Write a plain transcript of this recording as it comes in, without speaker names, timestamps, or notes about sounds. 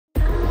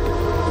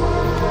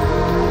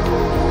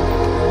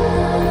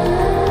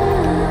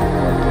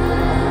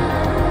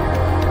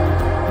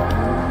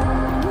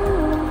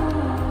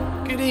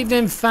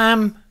plugged in,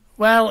 fam?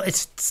 Well,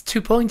 it's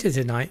two-pointer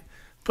tonight.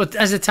 But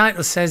as the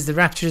title says, the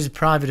rapture is a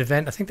private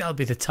event. I think that'll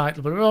be the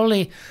title. But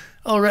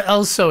we're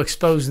also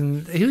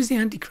exposing who's the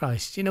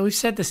Antichrist. You know, we've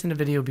said this in a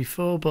video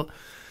before, but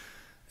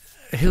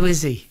who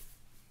is he?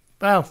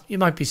 Well, you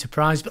might be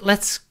surprised, but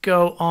let's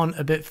go on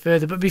a bit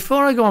further. But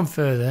before I go on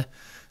further,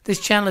 this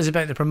channel is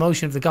about the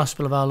promotion of the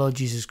gospel of our Lord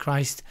Jesus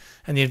Christ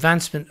and the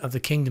advancement of the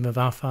kingdom of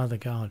our Father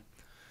God.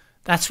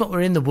 That's what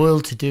we're in the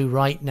world to do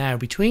right now.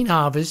 Between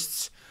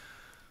harvests,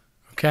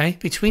 okay,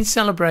 between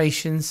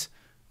celebrations,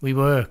 we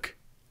work,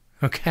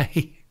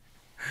 okay,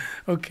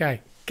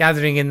 okay,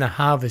 gathering in the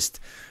harvest,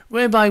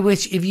 whereby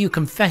which if you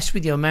confess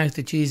with your mouth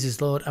that Jesus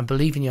is Lord and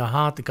believe in your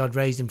heart that God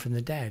raised him from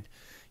the dead,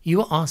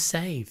 you are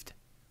saved.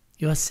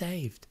 You are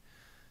saved.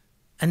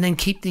 And then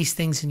keep these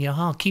things in your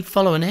heart. Keep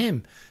following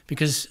him,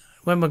 because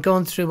when we're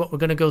going through what we're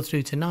going to go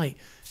through tonight,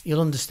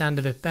 you'll understand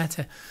a bit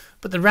better.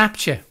 But the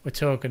rapture we're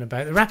talking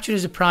about, the rapture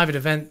is a private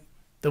event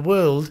the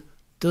world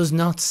does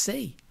not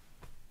see.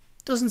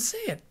 Doesn't see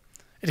it.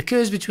 It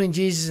occurs between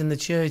Jesus and the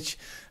church,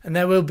 and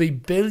there will be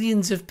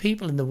billions of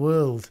people in the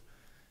world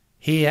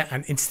here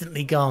and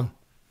instantly gone.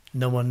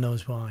 No one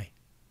knows why.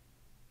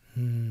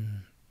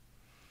 And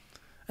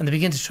they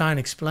begin to try and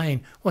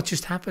explain what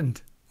just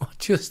happened. What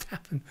just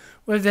happened?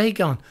 Where have they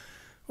gone?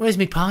 Where's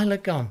my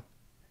pilot gone?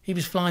 He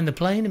was flying the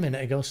plane a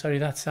minute ago. Sorry,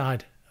 that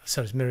side.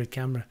 So it's mirrored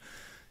camera.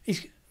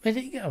 Where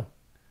did he go?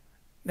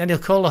 Then he'll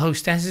call the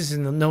hostesses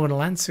and no one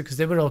will answer because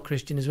they were all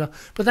Christian as well.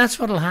 But that's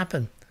what will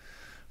happen.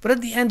 But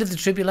at the end of the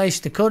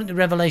tribulation, according to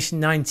Revelation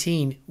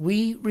 19,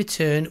 we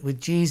return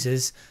with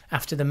Jesus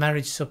after the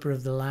marriage supper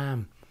of the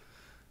Lamb.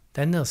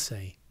 Then they'll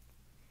say,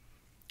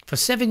 for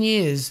 7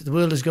 years, the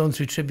world has gone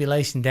through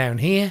tribulation down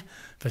here.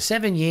 For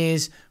 7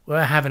 years,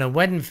 we're having a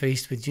wedding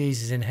feast with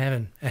Jesus in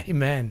heaven.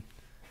 Amen.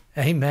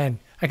 Amen.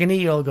 I can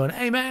hear you all going,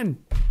 amen.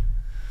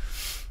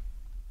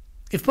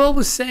 If Paul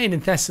was saying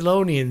in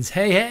Thessalonians,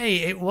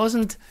 hey,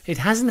 it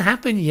hasn't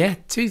happened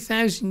yet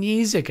 2,000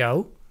 years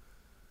ago,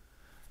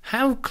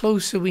 how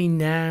close are we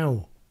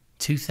now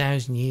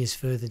 2,000 years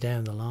further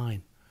down the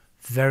line?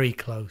 Very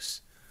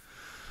close.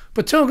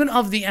 But talking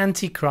of the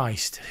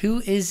Antichrist,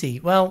 who is he?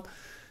 Well,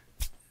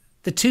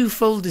 the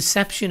twofold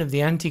deception of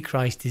the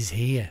Antichrist is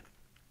here.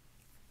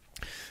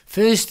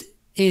 First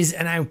is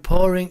an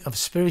outpouring of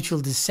spiritual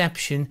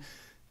deception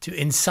to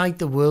incite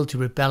the world to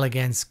rebel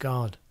against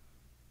God.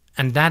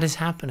 And that is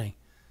happening.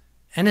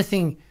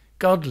 Anything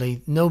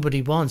godly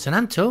nobody wants. And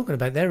I'm talking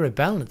about they're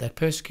rebelling, they're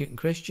persecuting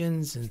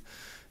Christians and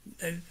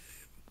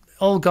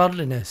all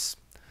godliness.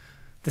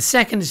 The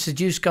second is to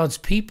seduce God's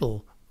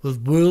people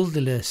with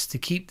worldliness to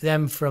keep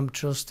them from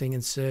trusting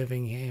and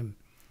serving him.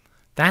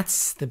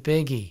 That's the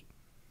biggie,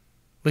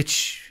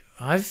 which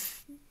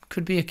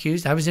could be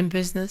accused. I was in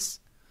business.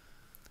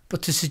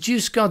 But to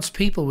seduce God's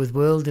people with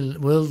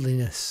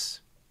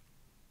worldliness,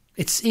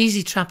 it's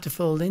easy trap to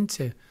fall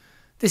into.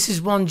 This is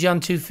 1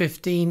 John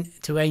 2:15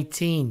 to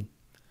 18.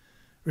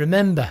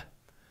 Remember,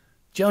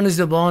 John is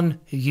the one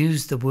who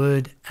used the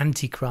word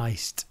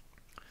Antichrist.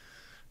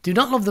 Do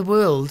not love the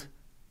world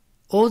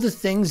or the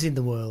things in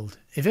the world.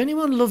 If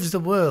anyone loves the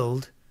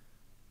world,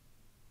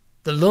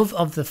 the love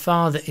of the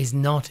Father is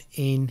not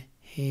in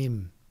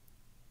him.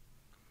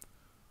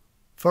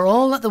 For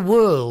all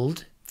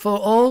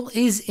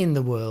is in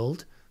the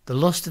world, the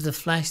lust of the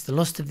flesh, the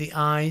lust of the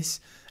eyes,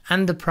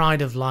 and the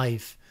pride of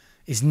life,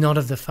 is not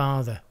of the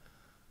Father,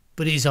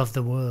 but is of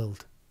the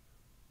world.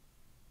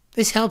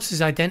 This helps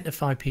us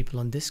identify people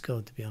on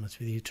Discord, to be honest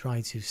with you, who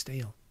try to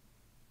steal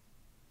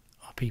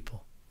our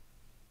people.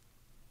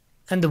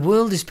 And the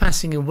world is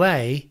passing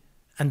away,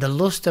 and the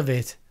lust of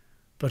it,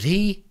 but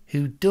he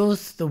who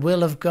doth the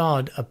will of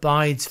God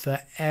abides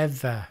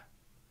forever.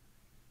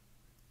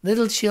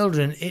 Little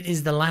children, it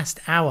is the last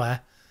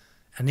hour,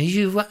 and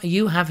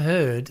you have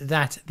heard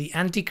that the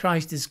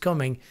Antichrist is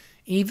coming.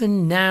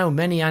 Even now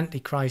many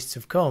Antichrists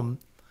have come,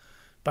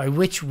 by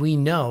which we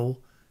know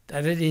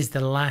that it is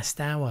the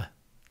last hour.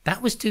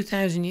 That was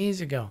 2,000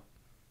 years ago.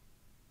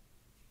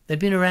 They've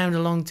been around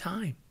a long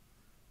time.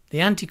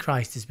 The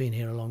Antichrist has been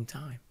here a long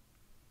time.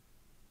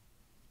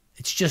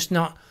 It's just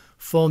not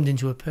formed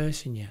into a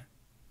person yet.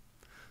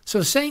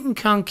 So Satan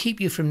can't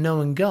keep you from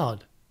knowing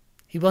God.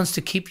 He wants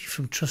to keep you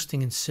from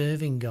trusting and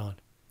serving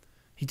God.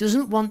 He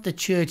doesn't want the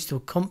church to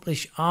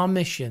accomplish our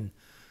mission,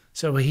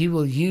 so he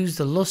will use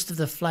the lust of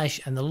the flesh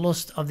and the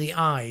lust of the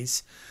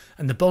eyes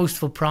and the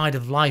boastful pride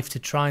of life to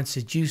try and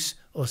seduce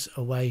us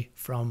away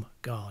from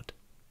God.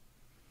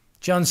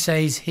 John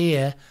says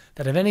here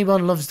that if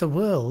anyone loves the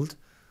world,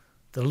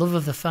 the love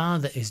of the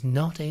Father is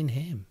not in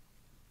him.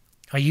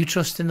 Are you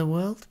trusting the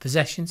world?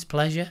 Possessions,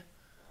 pleasure,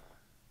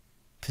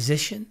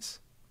 positions?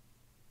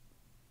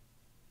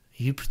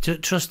 Are you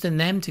trusting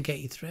them to get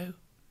you through?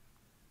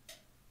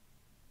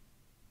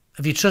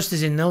 If you trust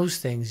is in those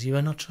things, you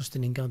are not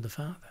trusting in God the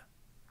Father.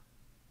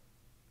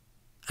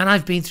 And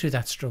I've been through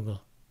that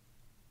struggle.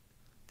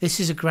 This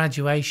is a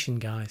graduation,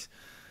 guys.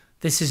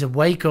 This is a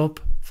wake up,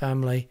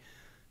 family,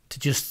 to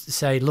just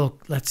say,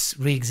 look, let's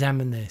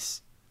re-examine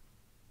this.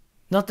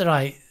 Not that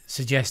I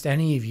suggest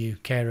any of you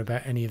care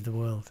about any of the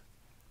world.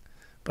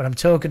 But I'm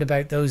talking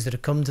about those that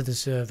have come to the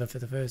server for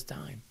the first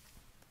time.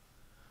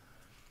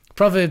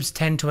 Proverbs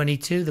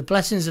 10:22, the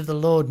blessings of the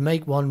Lord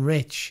make one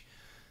rich,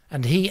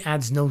 and he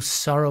adds no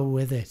sorrow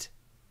with it.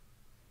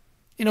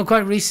 You know,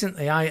 quite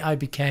recently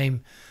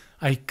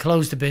I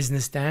closed a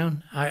business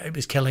down. It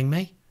was killing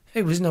me.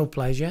 It was no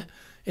pleasure.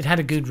 It had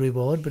a good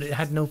reward, but it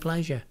had no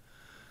pleasure.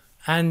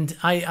 And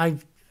I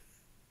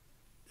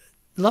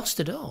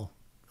lost it all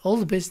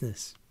the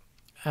business.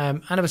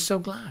 And I was so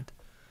glad.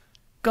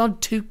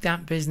 God took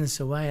that business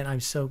away, and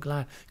I'm so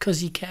glad, because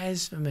he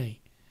cares for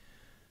me.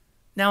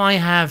 Now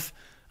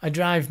I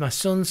drive my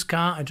son's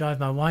car, I drive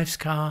my wife's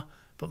car,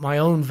 but my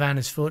own van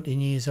is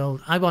 14 years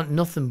old. I want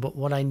nothing but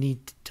what I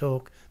need to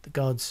talk the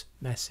God's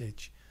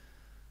message.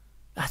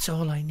 That's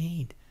all I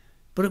need.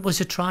 But it was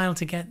a trial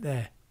to get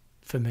there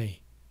for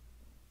me.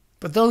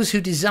 But those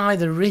who desire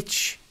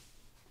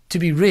to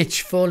be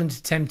rich fall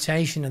into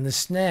temptation and the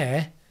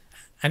snare,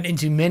 and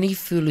into many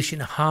foolish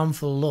and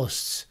harmful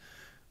lusts,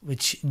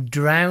 which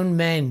drown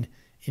men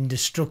in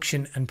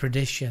destruction and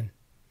perdition.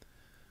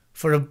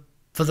 For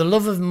the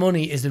love of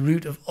money is the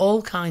root of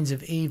all kinds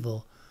of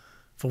evil,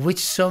 for which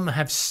some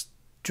have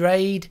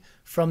strayed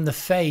from the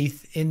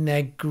faith in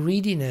their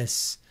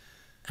greediness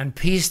and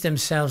pierced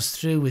themselves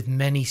through with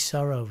many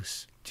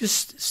sorrows.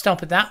 Just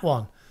stop at that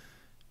one,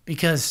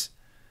 because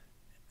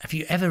have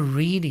you ever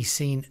really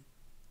seen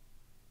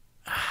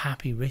a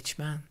happy rich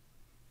man?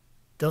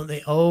 Don't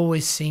they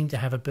always seem to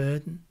have a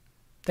burden?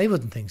 They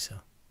wouldn't think so.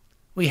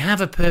 We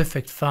have a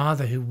perfect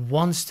Father who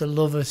wants to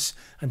love us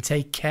and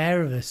take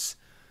care of us.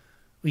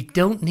 We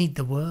don't need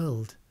the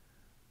world.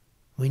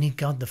 We need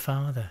God the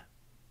Father.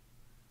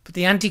 But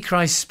the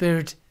Antichrist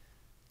spirit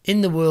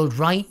in the world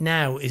right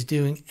now is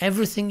doing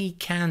everything he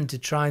can to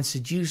try and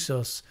seduce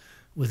us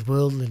with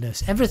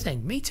worldliness.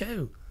 Everything. Me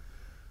too.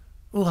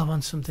 Oh, I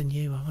want something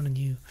new. I want a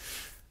new...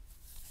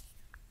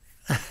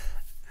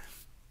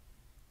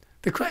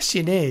 The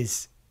question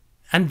is,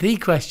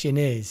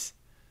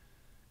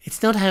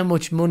 it's not how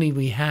much money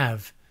we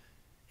have,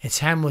 it's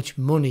how much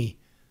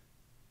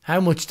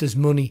does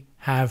money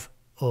have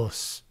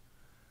us?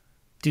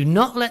 Do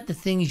not let the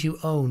things you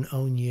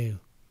own you.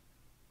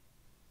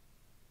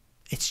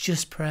 It's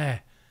just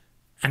prayer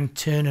and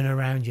turning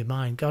around your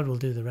mind. God will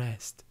do the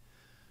rest.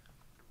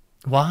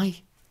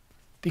 Why?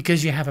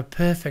 Because you have a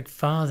perfect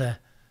Father,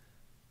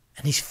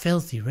 and he's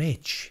filthy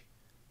rich.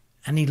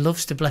 And he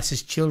loves to bless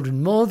his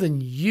children more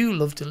than you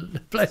love to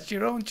bless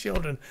your own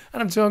children.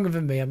 And I'm talking for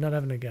me, I'm not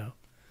having a go.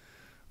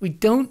 We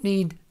don't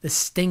need the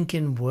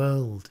stinking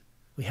world.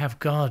 We have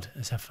God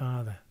as our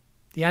Father.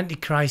 The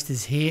Antichrist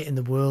is here in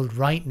the world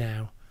right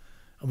now,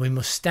 and we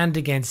must stand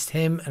against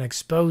him and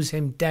expose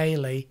him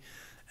daily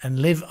and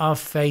live our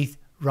faith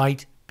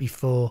right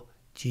before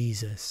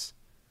Jesus.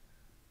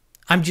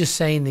 I'm just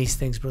saying these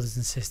things, brothers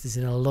and sisters,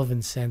 in a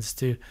loving sense,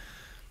 to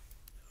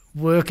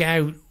work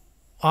out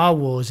our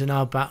wars and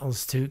our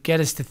battles, to get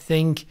us to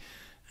think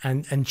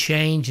and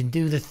change and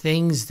do the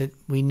things that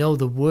we know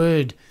the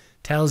Word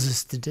tells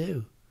us to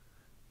do.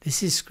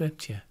 This is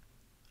Scripture.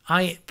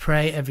 I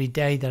pray every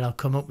day that I'll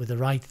come up with the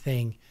right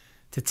thing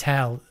to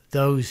tell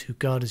those who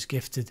God has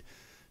gifted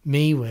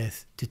me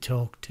with to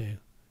talk to,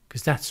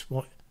 because that's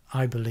what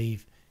I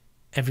believe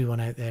everyone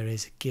out there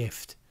is, a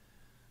gift.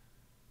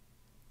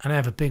 And I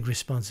have a big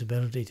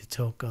responsibility to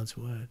talk God's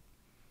Word.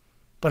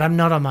 But I'm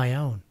not on my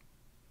own.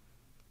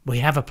 We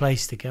have a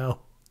place to go.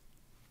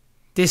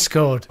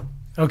 Discord.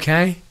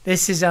 Okay?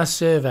 This is our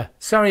server.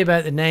 Sorry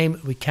about the name.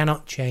 We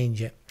cannot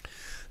change it.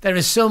 There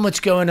is so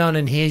much going on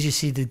in here. As you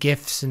see, the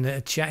gifts and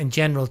the chat, in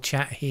general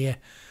chat here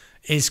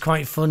is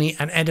quite funny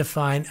and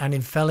edifying. And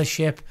in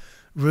fellowship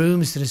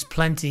rooms, there's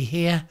plenty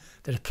here.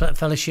 There are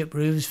fellowship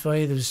rooms for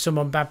you. There was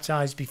someone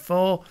baptized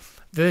before,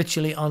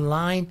 virtually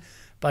online,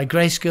 by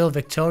Grace Girl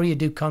Victoria.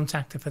 Do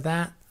contact her for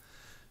that.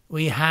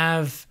 We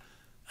have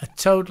a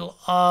total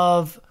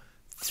of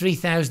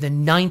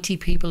 3,090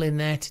 people in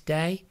there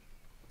today.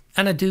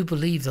 And I do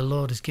believe the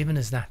Lord has given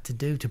us that to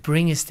do, to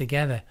bring us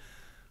together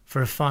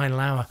for a final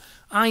hour.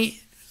 I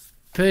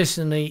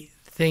personally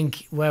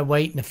think we're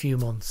waiting a few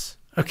months.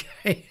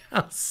 Okay,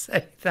 I'll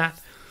say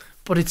that.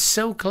 But it's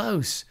so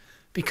close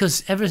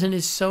because everything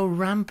is so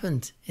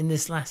rampant in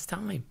this last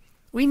time.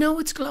 We know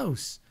it's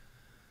close.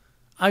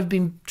 I've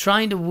been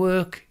trying to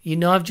work, you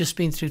know, I've just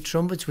been through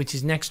trumpets, which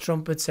is next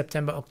trumpet,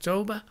 September,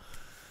 October.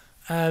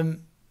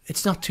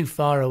 It's not too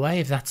far away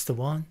if that's the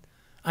one.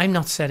 I'm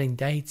not setting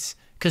dates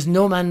because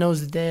no man knows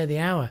the day or the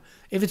hour.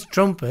 If it's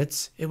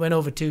trumpets, it went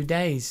over 2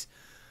 days.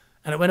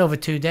 And it went over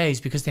 2 days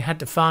because they had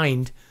to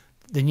find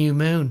the new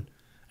moon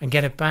and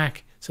get it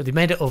back. So they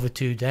made it over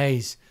 2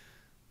 days.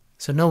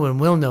 So no one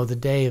will know the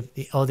day of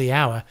or the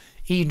hour.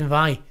 Even if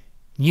I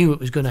knew it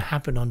was going to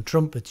happen on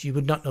trumpets, you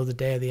would not know the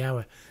day or the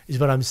hour, is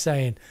what I'm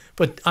saying.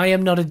 But I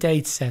am not a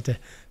date setter.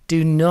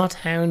 Do not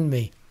hound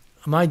me.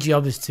 My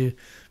job is to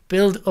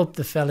build up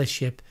the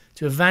fellowship,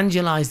 to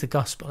evangelize the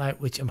gospel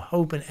out, which I'm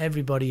hoping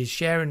everybody is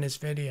sharing this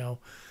video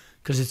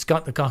because it's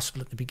got the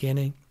gospel at the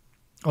beginning,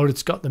 or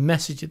it's got the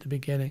message at the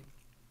beginning.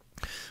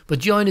 But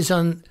join us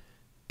on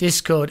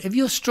Discord. If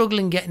you're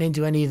struggling getting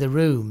into any of the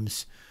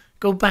rooms,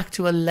 go back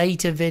to a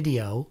later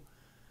video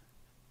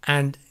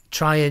and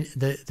try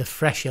the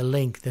fresher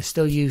link. They're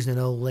still using an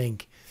old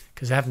link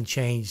because they haven't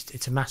changed.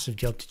 It's a massive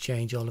job to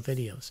change all the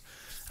videos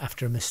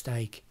after a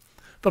mistake.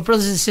 But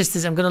brothers and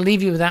sisters, I'm going to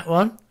leave you with that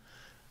one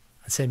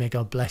and say, may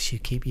God bless you,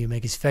 keep you,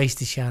 make his face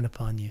to shine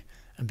upon you,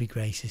 and be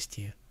gracious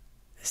to you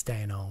this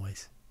day and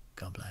always.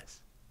 God bless.